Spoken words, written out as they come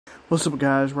What's up,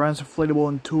 guys? Ryan's Inflatable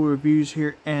and Tool Reviews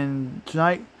here, and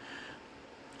tonight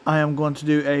I am going to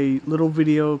do a little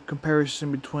video comparison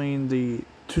between the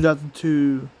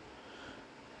 2002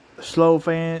 slow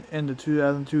fan and the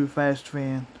 2002 fast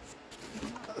fan.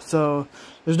 So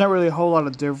there's not really a whole lot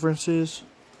of differences.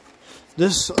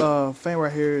 This fan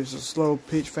right here is a slow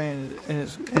pitch fan,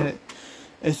 and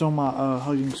it's on my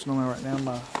Hugging Snowman right now,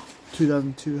 my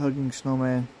 2002 Hugging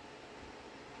Snowman.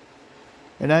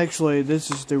 And actually, this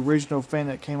is the original fan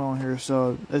that came on here,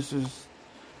 so this is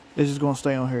going to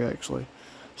stay on here actually.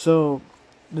 So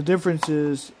the difference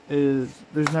is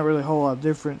there's not really a whole lot of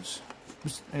difference.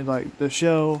 And like the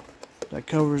shell that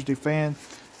covers the fan,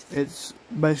 it's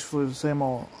basically the same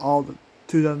on all the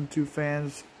 2002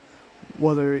 fans,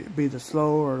 whether it be the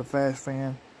slow or the fast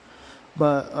fan.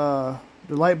 But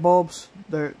the light bulbs,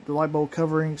 the light bulb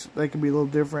coverings, they can be a little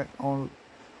different on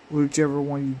whichever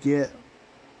one you get.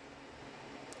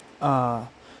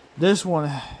 This one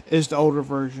is the older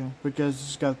version because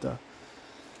it's got the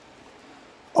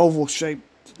oval shaped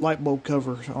light bulb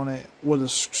covers on it with a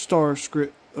star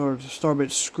script or the star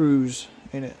bit screws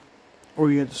in it,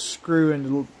 or you have to screw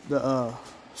in the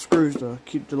screws to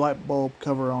keep the light bulb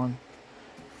cover on.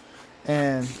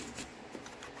 And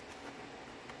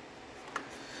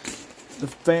the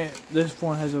fan, this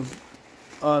one has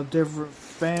a different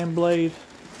fan blade,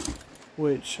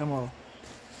 which I'm gonna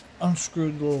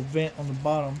unscrew the little vent on the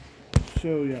bottom to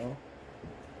show y'all.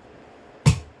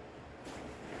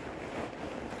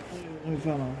 Let me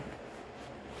find a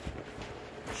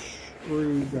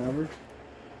screwdriver.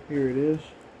 Here it is.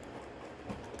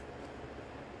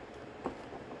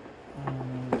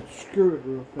 Screw it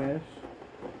real fast.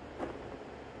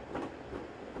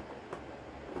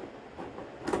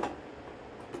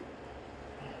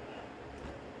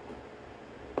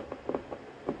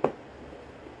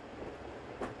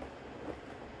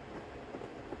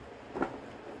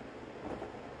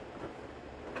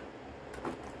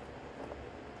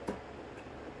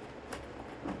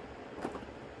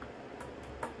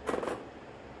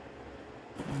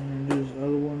 And do this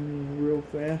other one real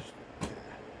fast.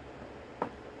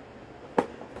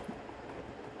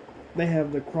 They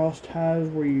have the cross ties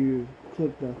where you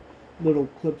clip the little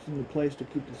clips into place to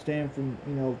keep the stand from,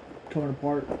 coming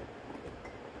apart.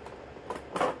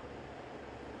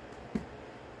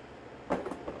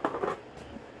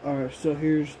 Alright, so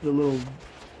here's the little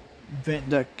vent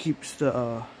that keeps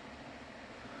the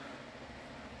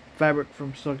fabric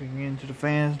from sucking into the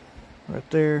fan right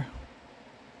there.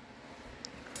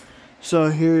 So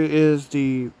here is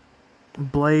the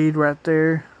blade right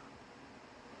there.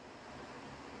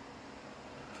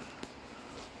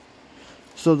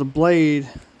 So the blade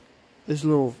is a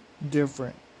little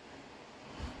different.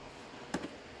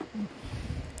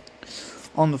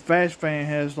 On the fast fan, it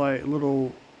has like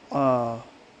little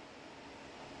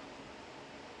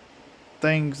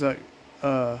things that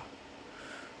look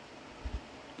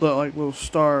like little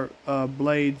star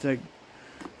blades that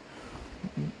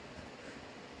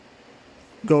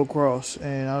go across,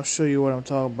 and I'll show you what I'm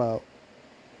talking about.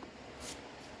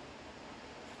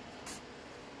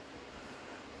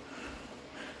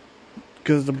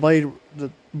 Because the blade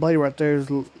right there is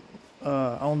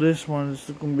on this one, it's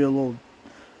going to be a little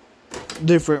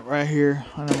different right here,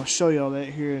 and I'm going to show y'all that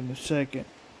here in a second.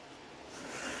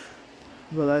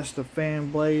 But that's the fan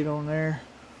blade on there.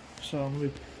 So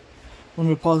let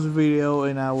me pause the video,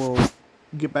 and I will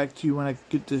get back to you when I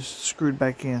get this screwed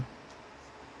back in.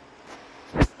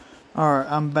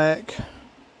 Alright, I'm back.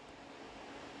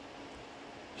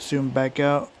 Zoom back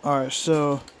out. Alright,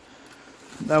 so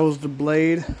that was the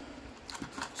blade.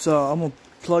 So I'm going to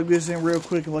plug this in real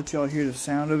quick and let y'all hear the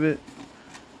sound of it.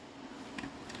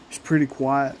 It's pretty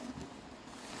quiet.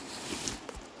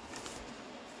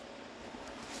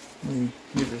 Let me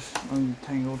get this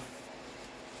untangled.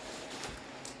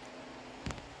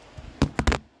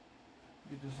 Get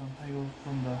this untangled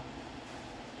from the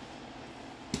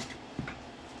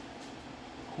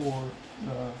cord,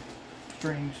 the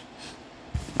strings.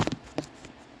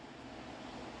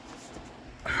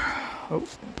 Oh,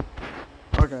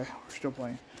 okay, we're still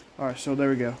playing. Alright, so there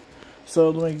we go. So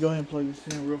let me go ahead and plug this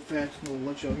in real fast and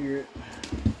we'll let y'all hear it.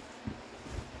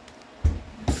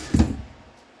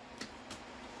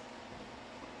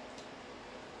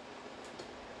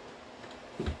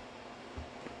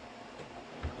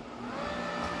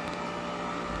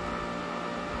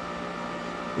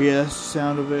 Yeah, that's the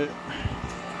sound of it.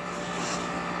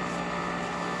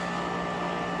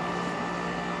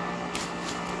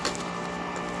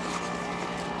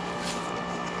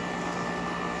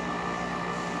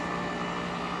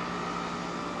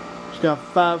 It's got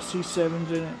 5 C7s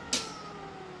in it.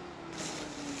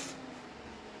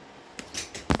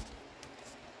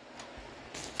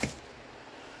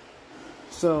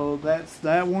 So that's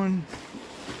that one.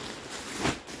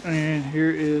 And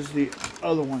here is the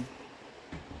other one.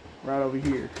 Right over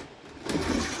here.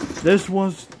 This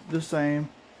one's the same.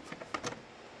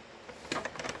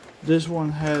 This one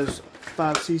has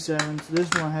 5 C7s. This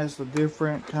one has a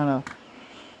different kind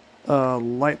of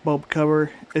light bulb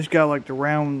cover. It's got like the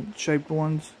round shaped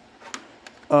ones.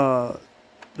 They're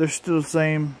still the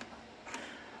same.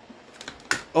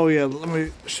 Oh yeah, let me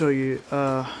show you.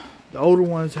 The older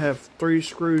ones have 3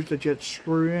 screws that you have to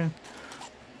screw in.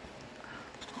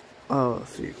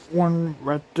 Let's see, one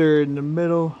right there in the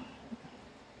middle.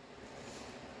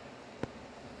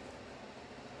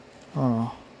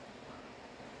 Oh,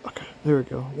 okay, there we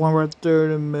go. One right there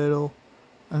in the middle,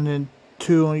 and then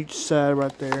 2 on each side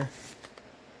right there.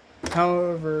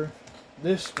 However,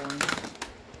 this one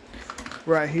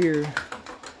right here,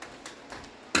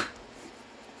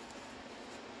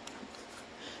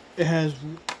 it has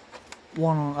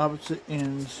one on opposite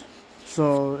ends.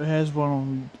 So it has one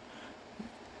on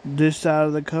this side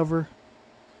of the cover.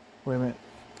 Wait a minute.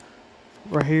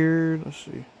 Right here, let's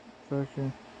see if I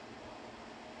can.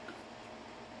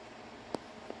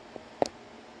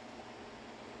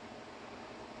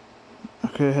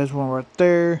 Okay, it has one right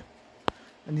there.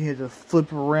 And you have to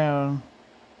flip around.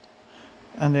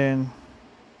 And then,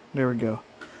 there we go.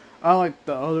 I like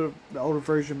the older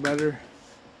version better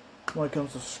when it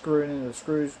comes to screwing in the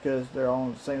screws, because they're all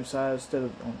on the same side instead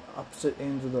of on opposite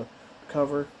ends of the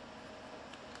cover.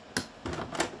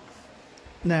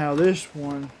 Now this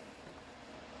one,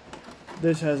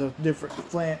 this has a different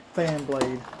fan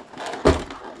blade.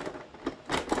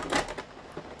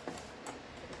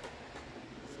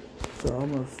 So I'm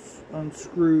going to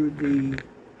unscrew the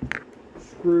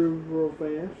screw real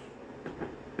fast.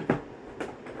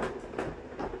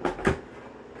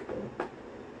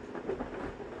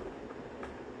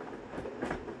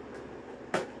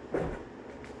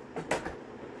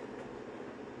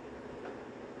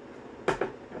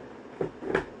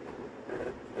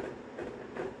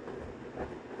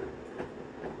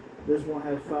 This one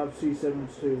has 5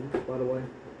 C7s too, by the way,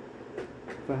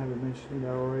 if I haven't mentioned that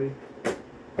already.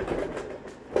 I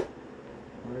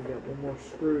got one more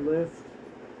screw left.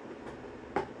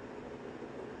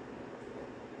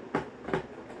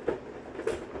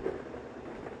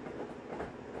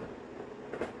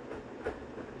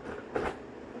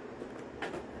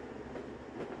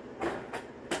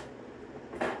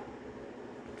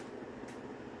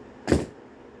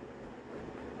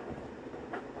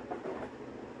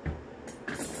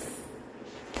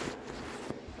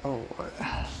 Oh,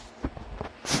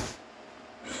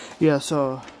 yeah.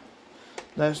 So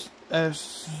that's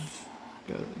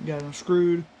got them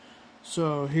screwed.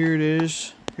 So here it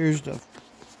is. Here's the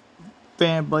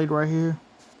fan blade right here.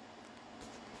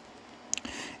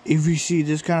 If you see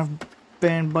this kind of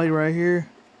fan blade right here,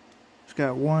 it's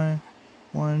got 1,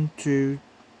 2,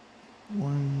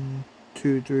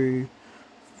 3,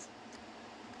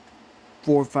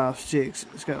 4, 5, 6.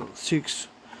 It's got 6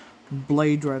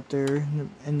 blades right there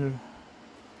in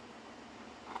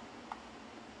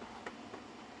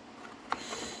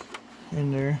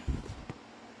there,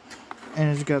 and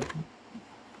it's got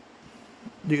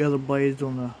the other blades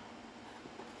on the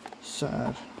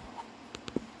side.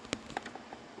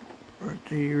 Right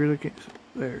there, you really can't.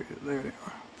 There they are.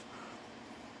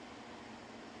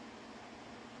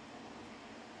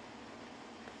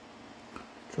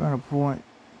 Trying to point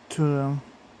to them.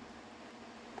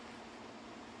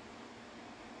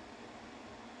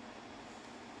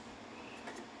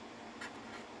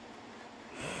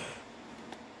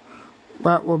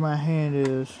 Right where my hand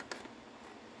is.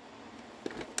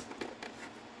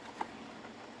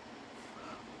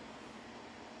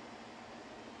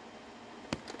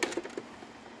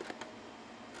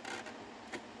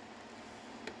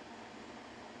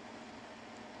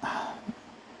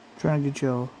 Trying to get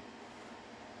y'all.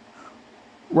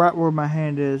 Right where my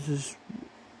hand is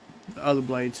the other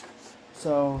blades.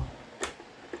 So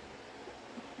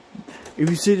if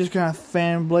you see this kind of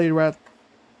fan blade right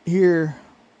here,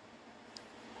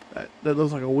 that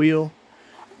looks like a wheel,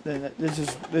 then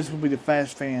this will be the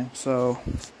fast fan. So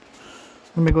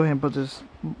let me go ahead and put this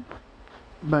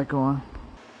back on.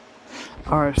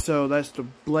 Alright, so that's the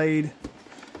blade.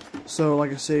 So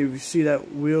like I said, if you see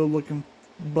that wheel looking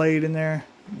blade in there,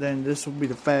 then this will be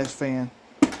the fast fan.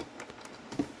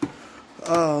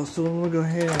 So I'm gonna go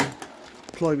ahead and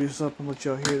plug this up and let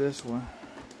y'all hear this one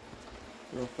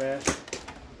real fast.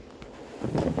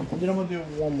 Then I'm gonna do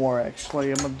one more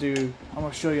actually. I'm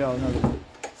gonna show y'all another one.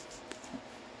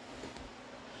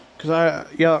 Cause I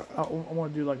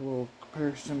want to do like a little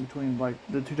comparison between like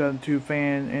the 2002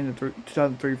 fan and the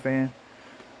 2003 fan.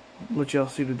 let y'all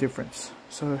see the difference.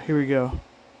 So here we go.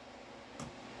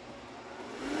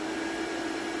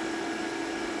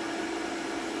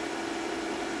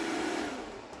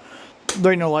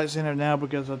 There ain't no lights in there now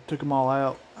because I took them all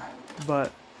out,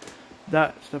 but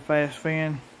that's the fast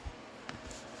fan.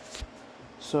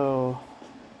 So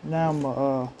now I'm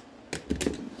gonna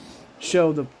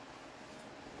show the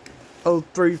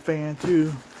 03 fan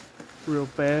too real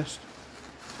fast.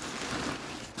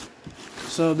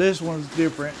 So this one's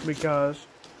different because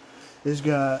it's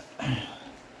got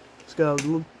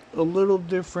a little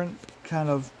different kind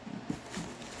of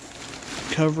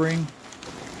covering.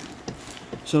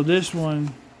 So this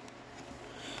one,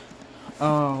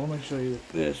 let me show you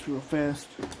this real fast.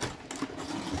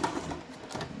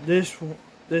 This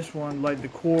one, like the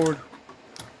cord,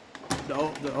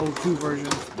 the 02 version,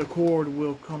 the cord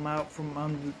will come out from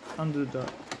under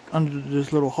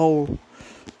this little hole.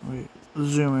 Let me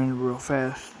zoom in real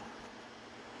fast.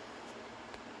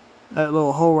 That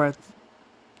little hole right,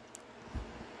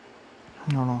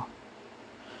 no,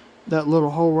 that little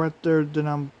hole right there that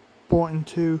I'm pointing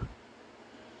to.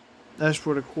 That's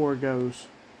where the cord goes.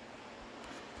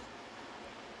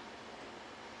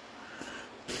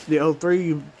 The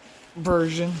 03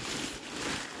 version,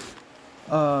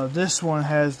 this one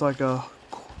has like a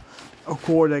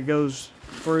cord that goes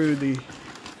through the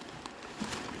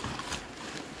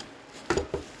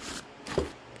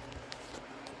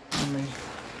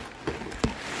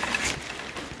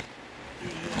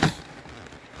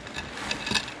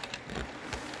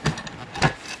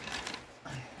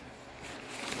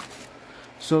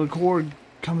so the cord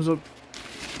comes up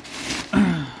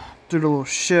through the little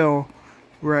shell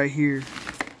right here.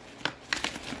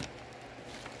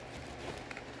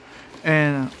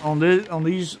 And on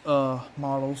these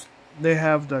models, they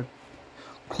have the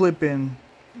clip-in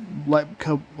light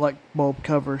bulb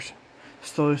covers.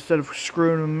 So instead of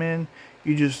screwing them in,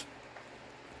 you just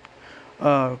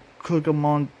click them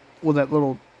on with that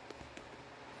little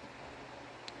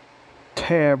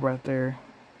tab right there.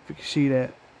 If you can see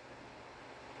that.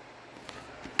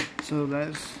 So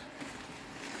that's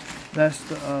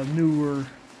the newer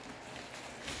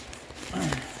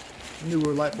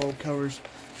light bulb covers.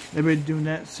 They've been doing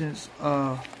that since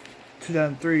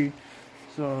 2003.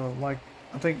 So like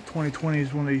I think 2020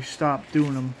 is when they stopped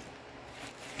doing them.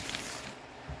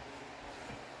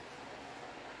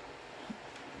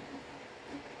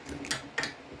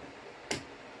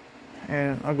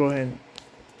 And I'll go ahead and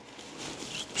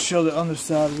show the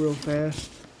underside real fast.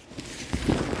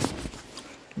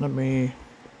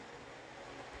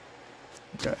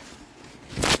 Okay.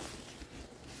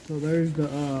 So there's the,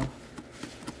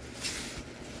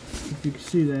 if you can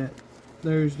see that,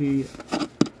 there's the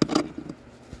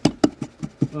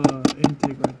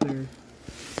intake right there.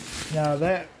 Now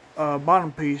that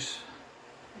bottom piece,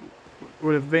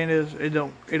 where the vent is, it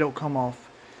don't come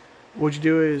off. What you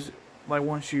do is, like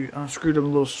once you unscrew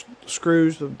them little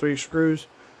screws, the 3 screws,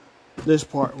 this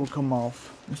part will come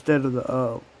off instead of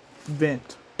the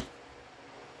vent.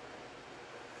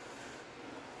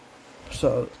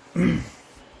 So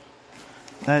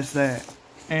that's that.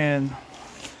 And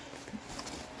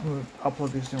I'll plug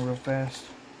this in real fast.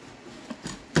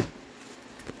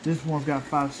 This one's got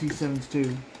 5 C7s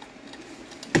too.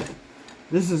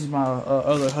 This is my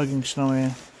other Hugging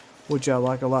Snowman, which I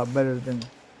like a lot better than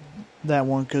that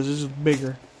one because this is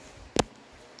bigger.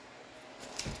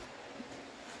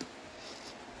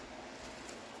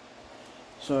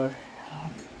 So I'll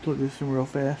plug this in real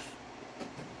fast.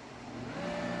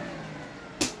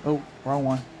 Oh, wrong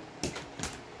one.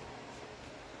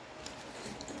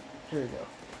 Here we go.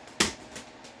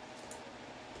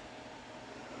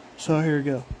 So here we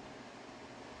go.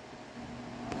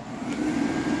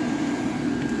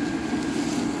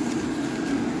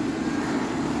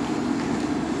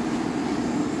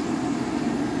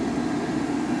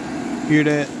 Hear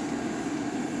that?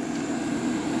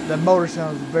 That motor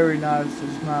sounds very nice.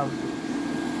 It's not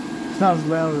as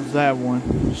loud as that one.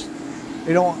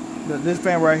 It don't. This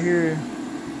fan right here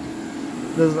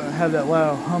doesn't have that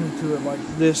loud hum to it like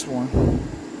this one.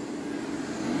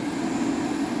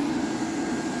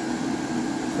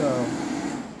 So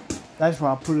that's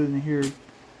why I put it in here,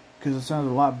 because it sounds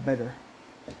a lot better.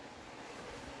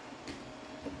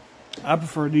 I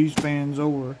prefer these fans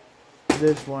over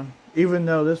this one, even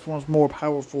though this one's more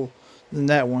powerful than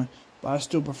that one. But I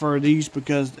still prefer these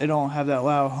because they don't have that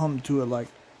loud hum to it like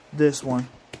this one.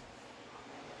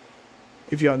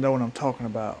 If y'all know what I'm talking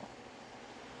about.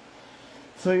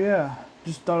 So yeah,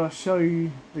 just thought I'd show you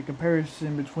the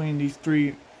comparison between these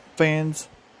 3 fans.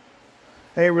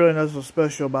 Ain't really nothing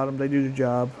special about them. They do the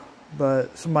job.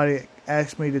 But somebody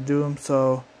asked me to do them,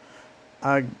 so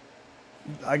I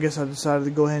I guess I decided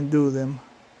to go ahead and do them.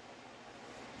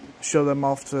 Show them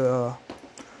off to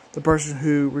the person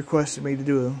who requested me to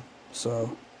do them.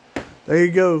 So, there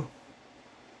you go.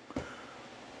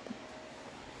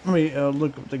 Let me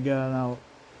look up the guy and I'll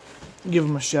give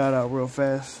him a shout out real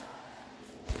fast.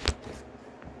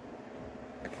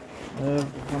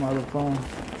 Come out of the phone.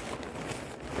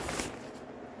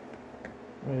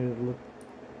 Ready to look.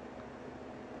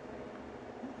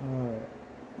 Alright.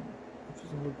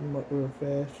 Just look him up real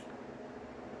fast.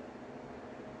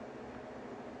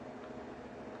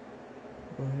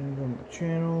 Go ahead and go to my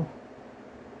channel.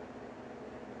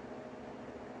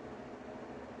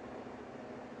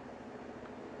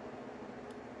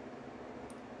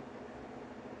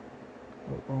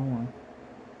 Oh, wrong one.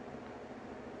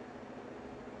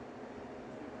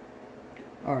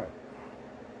 Alright.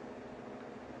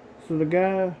 So the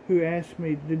guy who asked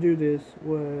me to do this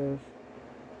was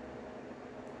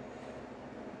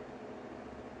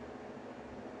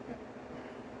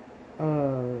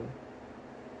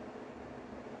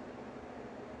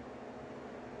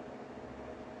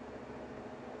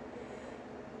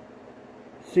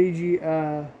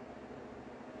CGI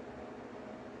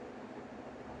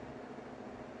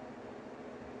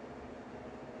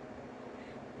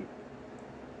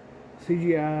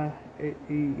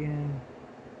CGIEN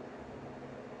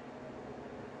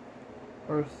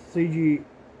or CG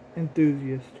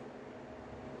Enthusiast.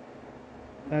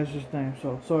 That's his name,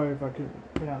 so sorry if I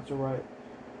couldn't pronounce it right.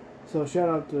 So shout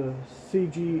out to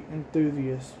CG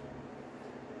Enthusiast.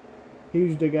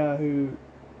 He's the guy who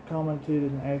commented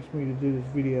and asked me to do this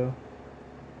video.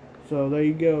 So there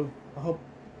you go. I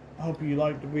hope you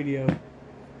liked the video.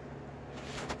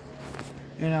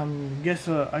 And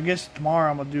I guess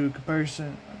tomorrow I'm gonna do a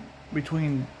comparison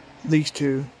between these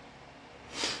two,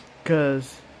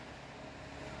 because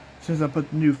since I put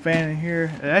the new fan in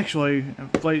here, it actually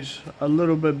inflates a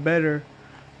little bit better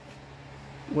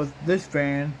with this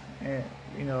fan. And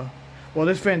well,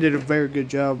 this fan did a very good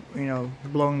job,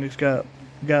 blowing this guy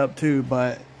up too.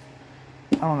 But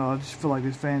I don't know, I just feel like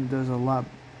this fan does a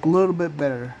little bit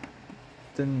better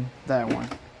than that one.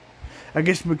 I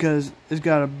guess because it's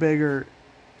got a bigger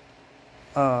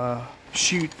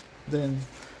chute than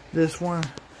this one.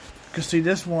 Cause see,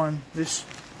 this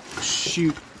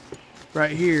chute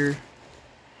right here.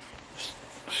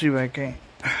 See if I can't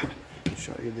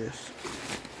show you this.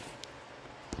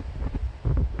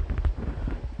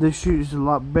 This chute is a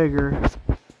lot bigger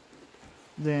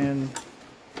than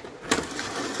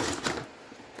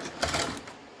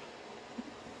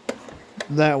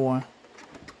that one.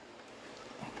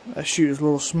 That chute is a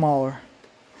little smaller.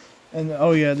 And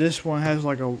oh yeah, this one has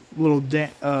like a little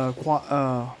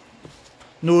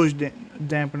noise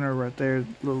dampener right there.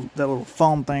 That little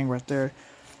foam thing right there.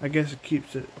 I guess it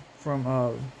keeps it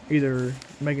from either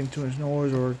making too much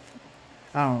noise, or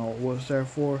I don't know what it's there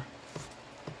for.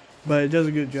 But it does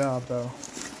a good job though.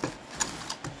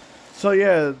 So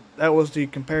yeah, that was the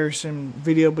comparison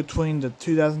video between the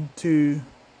 2002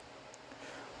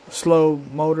 slow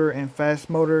motor and fast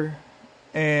motor,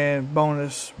 and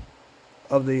bonus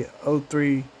of the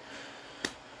 03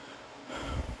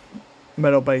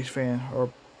 metal base fan,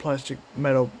 or plastic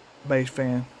metal base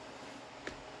fan.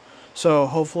 So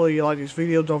hopefully you like this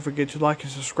video. Don't forget to like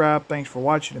and subscribe. Thanks for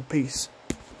watching, and peace.